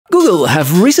Google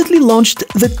have recently launched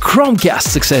the Chromecast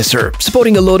successor,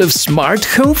 supporting a lot of smart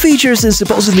home features and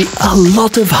supposedly a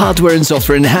lot of hardware and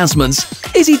software enhancements.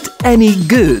 Is it any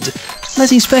good?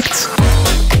 Let's inspect.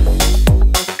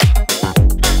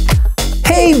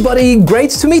 Hey buddy, great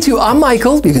to meet you. I'm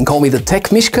Michael, you can call me the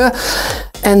Tech Mishka.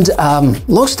 And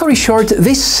long story short,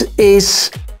 this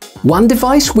is one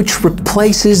device which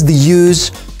replaces the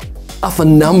use of a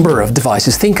number of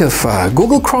devices. Think of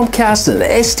Google Chromecast, an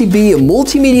STB, a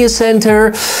multimedia center,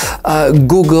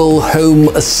 Google Home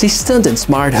Assistant and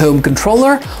Smart Home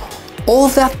Controller. All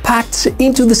of that packed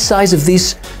into the size of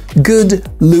this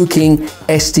good-looking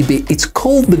STB. It's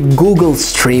called the Google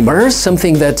Streamer,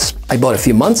 something that I bought a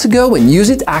few months ago and use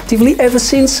it actively ever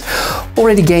since.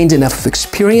 Already gained enough of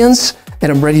experience,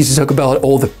 and I'm ready to talk about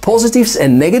all the positives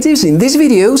and negatives in this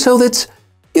video so that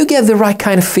you get the right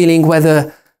kind of feeling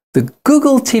whether the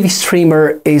Google TV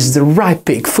Streamer is the right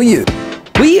pick for you.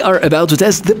 We are about to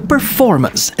test the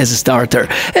performance as a starter,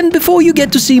 and before you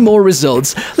get to see more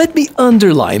results, let me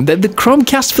underline that the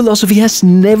Chromecast philosophy has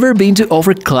never been to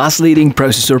offer class-leading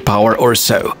processor power or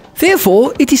so.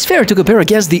 Therefore, it is fair to compare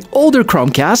against the older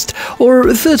Chromecast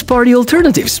or third-party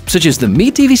alternatives, such as the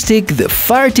Mi TV Stick, the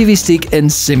Fire TV Stick, and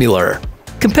similar.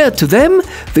 Compared to them,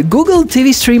 the Google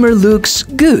TV Streamer looks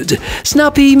good.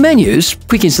 Snappy menus,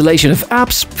 quick installation of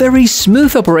apps, very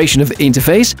smooth operation of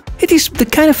interface. It is the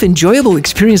kind of enjoyable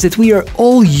experience that we are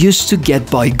all used to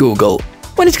get by Google.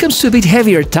 When it comes to a bit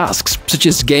heavier tasks, such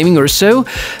as gaming or so,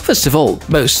 first of all,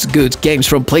 most good games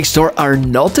from Play Store are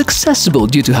not accessible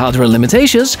due to hardware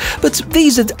limitations, but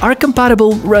these that are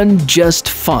compatible run just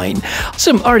fine.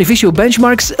 Some artificial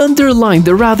benchmarks underline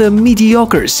the rather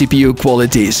mediocre CPU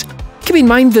qualities. Keep in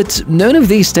mind that none of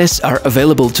these tests are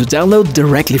available to download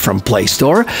directly from Play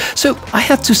Store, so I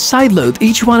had to sideload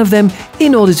each one of them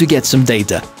in order to get some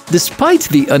data. Despite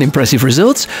the unimpressive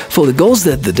results, for the goals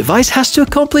that the device has to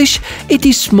accomplish, it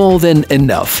is more than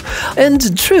enough.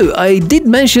 And true, I did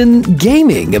mention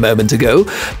gaming a moment ago,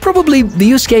 probably the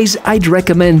use case I'd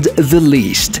recommend the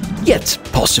least. Yet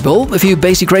possible, a few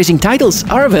basic racing titles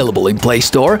are available in Play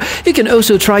Store. You can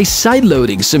also try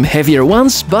sideloading some heavier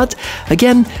ones, but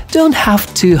again, don't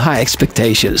have too high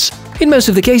expectations. In most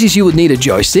of the cases you would need a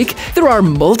joystick. There are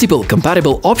multiple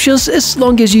compatible options as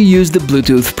long as you use the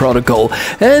Bluetooth protocol.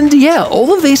 And yeah,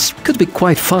 all of this could be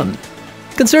quite fun.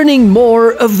 Concerning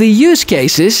more of the use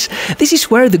cases, this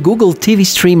is where the Google TV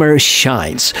Streamer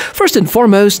shines. First and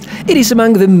foremost, it is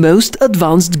among the most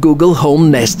advanced Google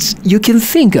Home Nests you can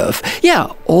think of.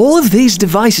 Yeah, all of these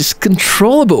devices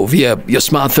controllable via your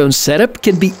smartphone setup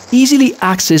can be easily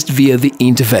accessed via the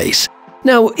interface.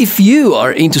 Now, if you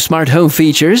are into smart home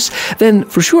features, then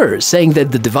for sure, saying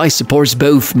that the device supports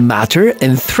both Matter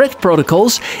and Thread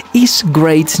protocols is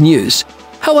great news.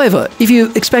 However, if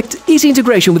you expect easy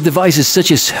integration with devices such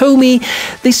as Homey,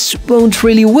 this won't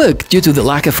really work due to the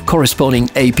lack of corresponding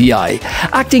API.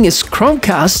 Acting as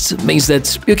Chromecast means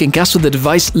that you can cast to the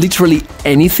device literally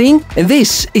anything, and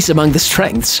this is among the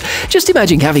strengths. Just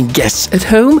imagine having guests at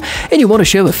home and you want to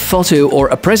show a photo or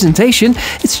a presentation,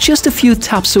 it's just a few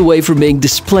taps away from being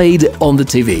displayed on the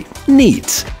TV.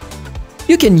 Neat.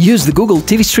 You can use the Google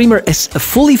TV Streamer as a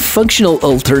fully functional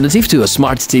alternative to a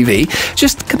smart TV.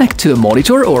 Just connect to a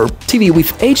monitor or TV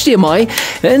with HDMI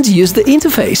and use the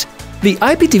interface. The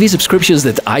IPTV subscriptions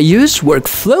that I use work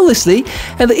flawlessly,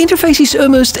 and the interface is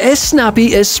almost as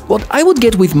snappy as what I would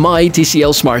get with my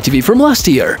TCL Smart TV from last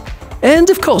year.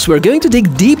 And of course, we're going to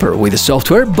dig deeper with the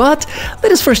software, but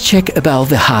let us first check about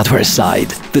the hardware side.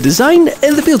 The design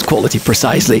and the build quality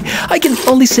precisely. I can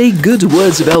only say good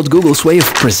words about Google's way of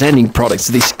presenting products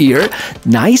this year.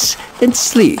 Nice and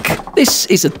sleek. This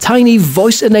is a tiny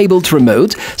voice-enabled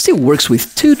remote, still works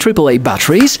with two AAA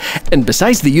batteries, and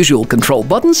besides the usual control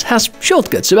buttons, has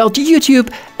shortcuts about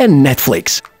YouTube and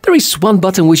Netflix. There is one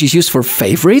button which is used for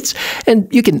favorites, and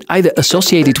you can either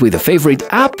associate it with a favorite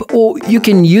app or you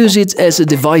can use it as a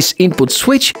device input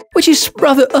switch, which is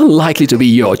rather unlikely to be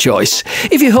your choice.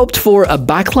 If you hoped for a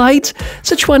backlight,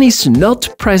 such one is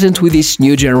not present with this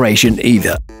new generation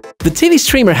either. The TV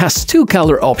Streamer has two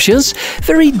color options,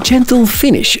 very gentle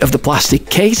finish of the plastic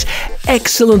case,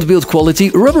 excellent build quality,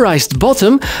 rubberized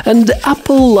bottom, and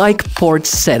Apple-like port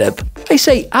setup. I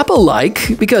say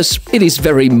Apple-like because it is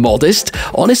very modest.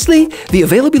 Honestly, the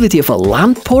availability of a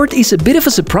LAN port is a bit of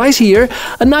a surprise here.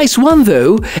 A nice one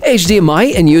though,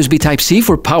 HDMI and USB Type-C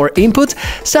for power input.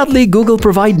 Sadly, Google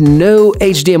provide no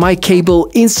HDMI cable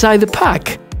inside the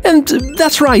pack. And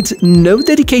that's right, no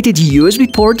dedicated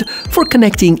USB port for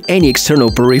connecting any external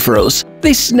peripherals.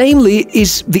 This, namely,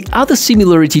 is the other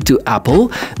similarity to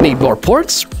Apple. Need more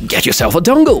ports? Get yourself a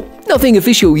dongle. Nothing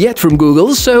official yet from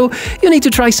Google, so you need to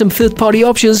try some third-party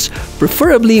options,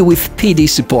 preferably with PD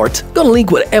support. Gonna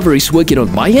link whatever is working on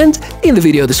my end in the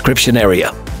video description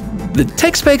area. The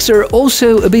tech specs are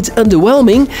also a bit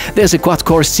underwhelming. There's a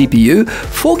quad-core CPU,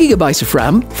 4GB of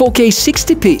RAM, 4K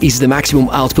 60p is the maximum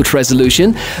output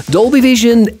resolution, Dolby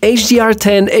Vision,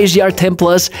 HDR10,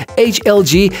 HDR10+,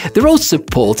 HLG, they're all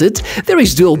supported, there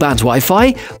is dual-band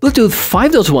Wi-Fi, Bluetooth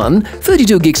 5.1,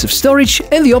 32 gigs of storage,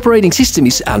 and the operating system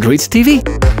is Android TV.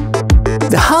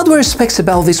 The hardware specs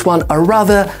about this one are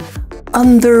rather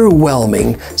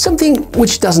underwhelming, something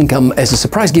which doesn't come as a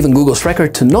surprise given Google's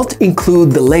record to not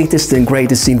include the latest and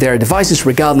greatest in their devices,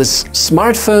 regardless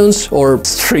smartphones or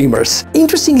streamers.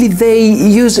 Interestingly, they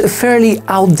use a fairly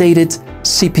outdated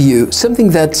CPU, something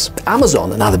that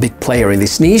Amazon, another big player in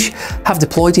this niche, have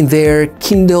deployed in their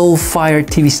Kindle Fire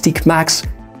TV Stick Max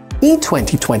in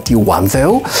 2021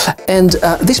 though, and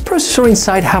this processor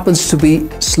inside happens to be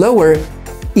slower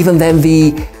even than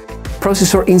the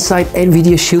processor inside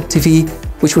NVIDIA Shield TV,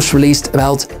 which was released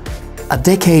about a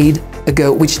decade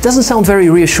ago, which doesn't sound very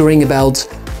reassuring about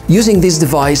using this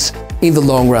device in the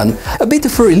long run. A bit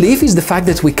of a relief is the fact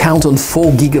that we count on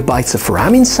 4GB of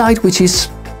RAM inside, which is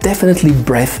definitely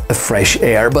breath of fresh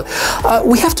air. But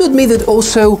we have to admit that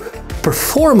also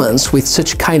performance with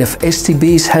such kind of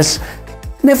STBs has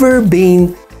never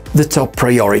been the top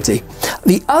priority.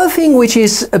 The other thing which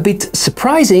is a bit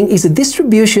surprising is the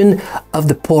distribution of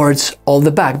the ports on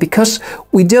the back, because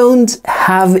we don't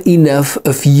have enough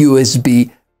of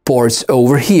USB ports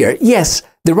over here. Yes,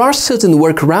 there are certain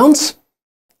workarounds,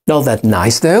 not that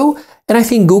nice though, and I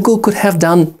think Google could have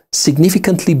done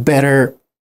significantly better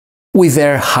with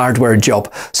their hardware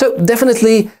job. So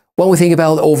definitely, when we think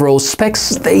about overall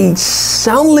specs, they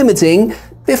sound limiting,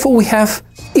 therefore we have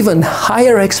even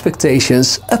higher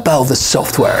expectations about the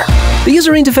software. The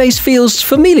user interface feels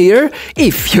familiar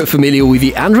if you're familiar with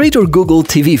the Android or Google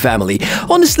TV family.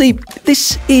 Honestly,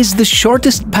 this is the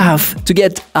shortest path to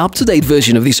get up-to-date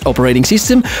version of this operating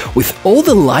system with all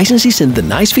the licenses and the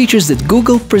nice features that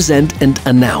Google present and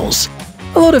announce.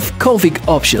 A lot of config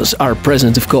options are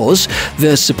present, of course.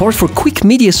 The support for quick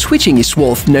media switching is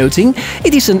worth noting.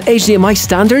 It is an HDMI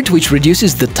standard which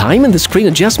reduces the time and the screen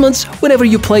adjustments whenever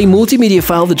you play multimedia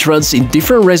file that runs in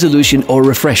different resolution or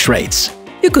refresh rates.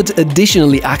 You could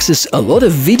additionally access a lot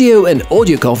of video and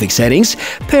audio config settings,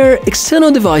 pair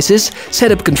external devices,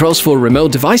 set up controls for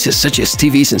remote devices such as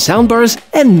TVs and soundbars,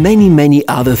 and many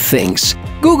other things.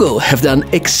 Google have done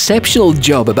an exceptional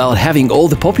job about having all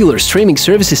the popular streaming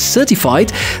services certified.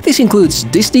 This includes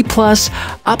Disney+,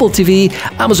 Apple TV,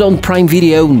 Amazon Prime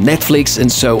Video, Netflix,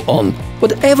 and so on.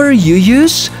 Whatever you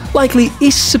use likely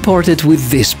is supported with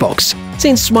this box.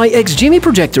 Since my ex-Jimmy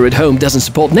projector at home doesn't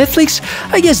support Netflix,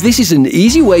 I guess this is an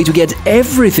easy way to get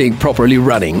everything properly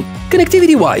running.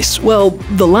 Connectivity-wise, well,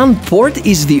 the LAN port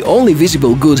is the only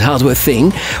visible good hardware thing.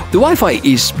 The Wi-Fi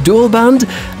is dual-band,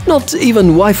 not even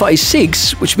Wi-Fi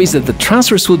 6, which means that the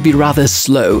transfers would be rather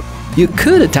slow. You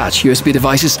could attach USB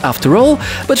devices after all,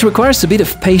 but requires a bit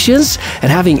of patience,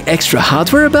 and having extra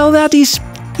hardware about that is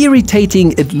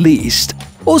irritating at least.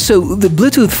 Also, the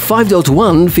Bluetooth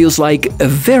 5.1 feels like a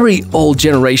very old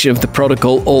generation of the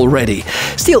protocol already,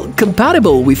 still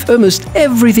compatible with almost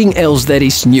everything else that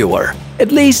is newer.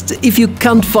 At least, if you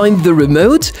can't find the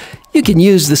remote, you can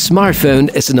use the smartphone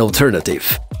as an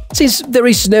alternative. Since there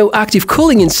is no active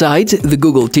cooling inside, the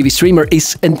Google TV streamer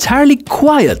is entirely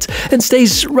quiet and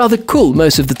stays rather cool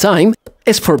most of the time.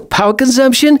 As for power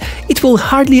consumption, it will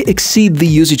hardly exceed the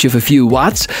usage of a few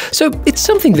watts, so it's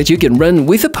something that you can run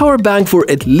with a power bank for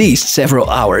at least several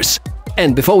hours.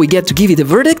 And before we get to give it a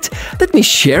verdict, let me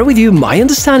share with you my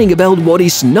understanding about what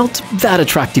is not that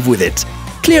attractive with it.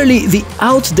 Clearly, the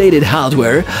outdated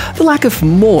hardware, the lack of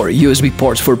more USB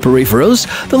ports for peripherals,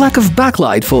 the lack of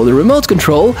backlight for the remote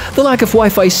control, the lack of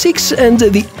Wi-Fi 6, and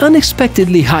the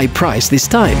unexpectedly high price this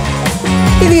time.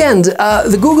 In the end,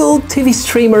 the Google TV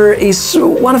streamer is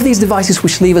one of these devices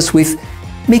which leave us with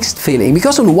mixed feeling.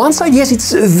 Because on one side, yes,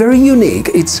 it's very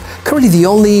unique. It's currently the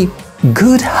only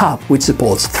good hub which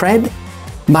supports Thread,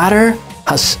 Matter,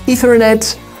 has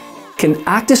Ethernet, can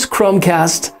act as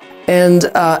Chromecast, and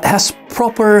has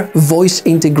proper voice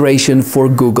integration for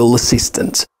Google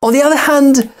Assistant. On the other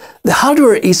hand, the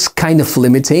hardware is kind of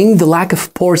limiting, the lack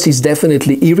of ports is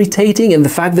definitely irritating, and the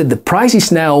fact that the price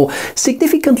is now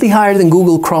significantly higher than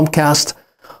Google Chromecast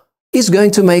is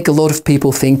going to make a lot of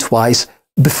people think twice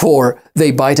before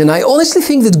they buy it. And I honestly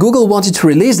think that Google wanted to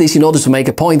release this in order to make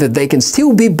a point that they can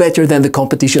still be better than the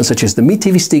competition such as the Mi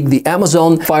TV Stick, the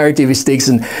Amazon Fire TV Sticks,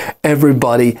 and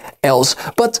everybody else.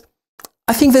 But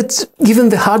I think that given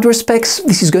the hardware specs,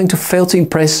 this is going to fail to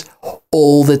impress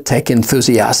all the tech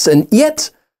enthusiasts, and yet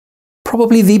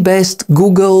probably the best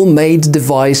Google-made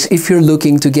device if you're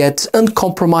looking to get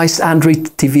uncompromised Android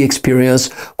TV experience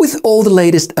with all the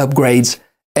latest upgrades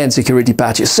and security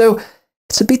patches. So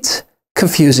it's a bit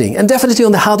confusing, and definitely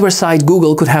on the hardware side,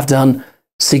 Google could have done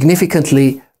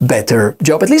significantly better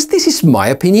job. At least this is my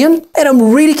opinion, and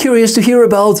I'm really curious to hear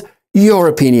about your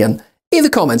opinion. In the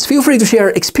comments, feel free to share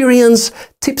experience,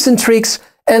 tips and tricks,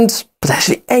 and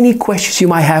potentially any questions you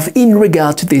might have in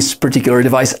regard to this particular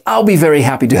device. I'll be very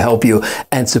happy to help you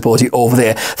and support you over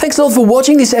there. Thanks a lot for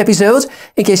watching this episode.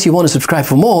 In case you want to subscribe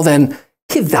for more, then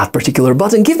hit that particular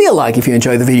button. Give me a like if you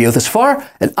enjoyed the video thus far.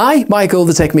 And I, Michael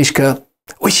the Tech Mishka,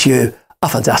 wish you a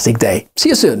fantastic day. See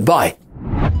you soon. Bye.